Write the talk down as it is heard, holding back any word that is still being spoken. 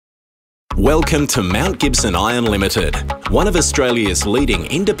Welcome to Mount Gibson Iron Limited, one of Australia's leading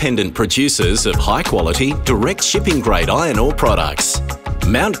independent producers of high-quality, direct shipping-grade iron ore products.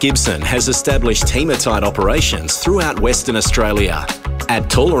 Mount Gibson has established hematite operations throughout Western Australia, at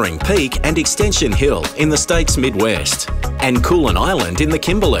Tallering Peak and Extension Hill in the state's Midwest, and Koolan Island in the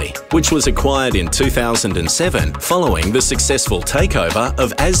Kimberley, which was acquired in 2007 following the successful takeover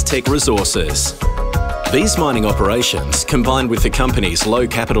of Aztec Resources. These mining operations, combined with the company's low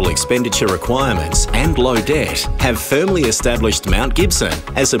capital expenditure requirements and low debt, have firmly established Mount Gibson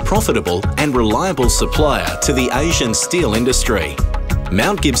as a profitable and reliable supplier to the Asian steel industry.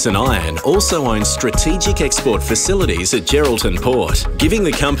 Mount Gibson Iron also owns strategic export facilities at Geraldton Port, giving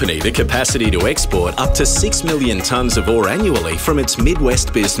the company the capacity to export up to 6 million tonnes of ore annually from its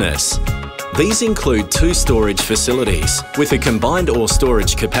Midwest business. These include 2 storage facilities with a combined ore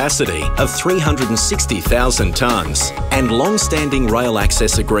storage capacity of 360,000 tonnes and long-standing rail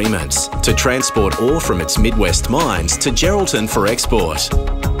access agreements to transport ore from its Midwest mines to Geraldton for export.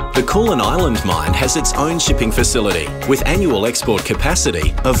 The Koolan Island mine has its own shipping facility with annual export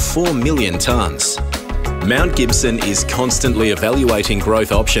capacity of 4 million tonnes. Mount Gibson is constantly evaluating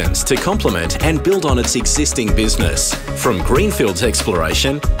growth options to complement and build on its existing business, from greenfields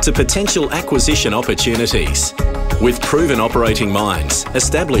exploration to potential acquisition opportunities. With proven operating mines,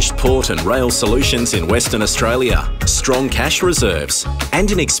 established port and rail solutions in Western Australia, strong cash reserves,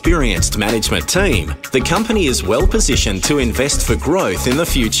 and an experienced management team, the company is well positioned to invest for growth in the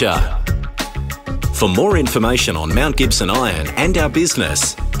future. For more information on Mount Gibson Iron and our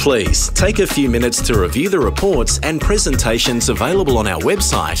business, please take a few minutes to review the reports and presentations available on our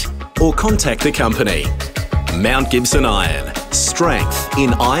website or contact the company. Mount Gibson Iron, strength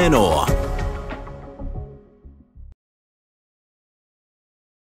in iron ore.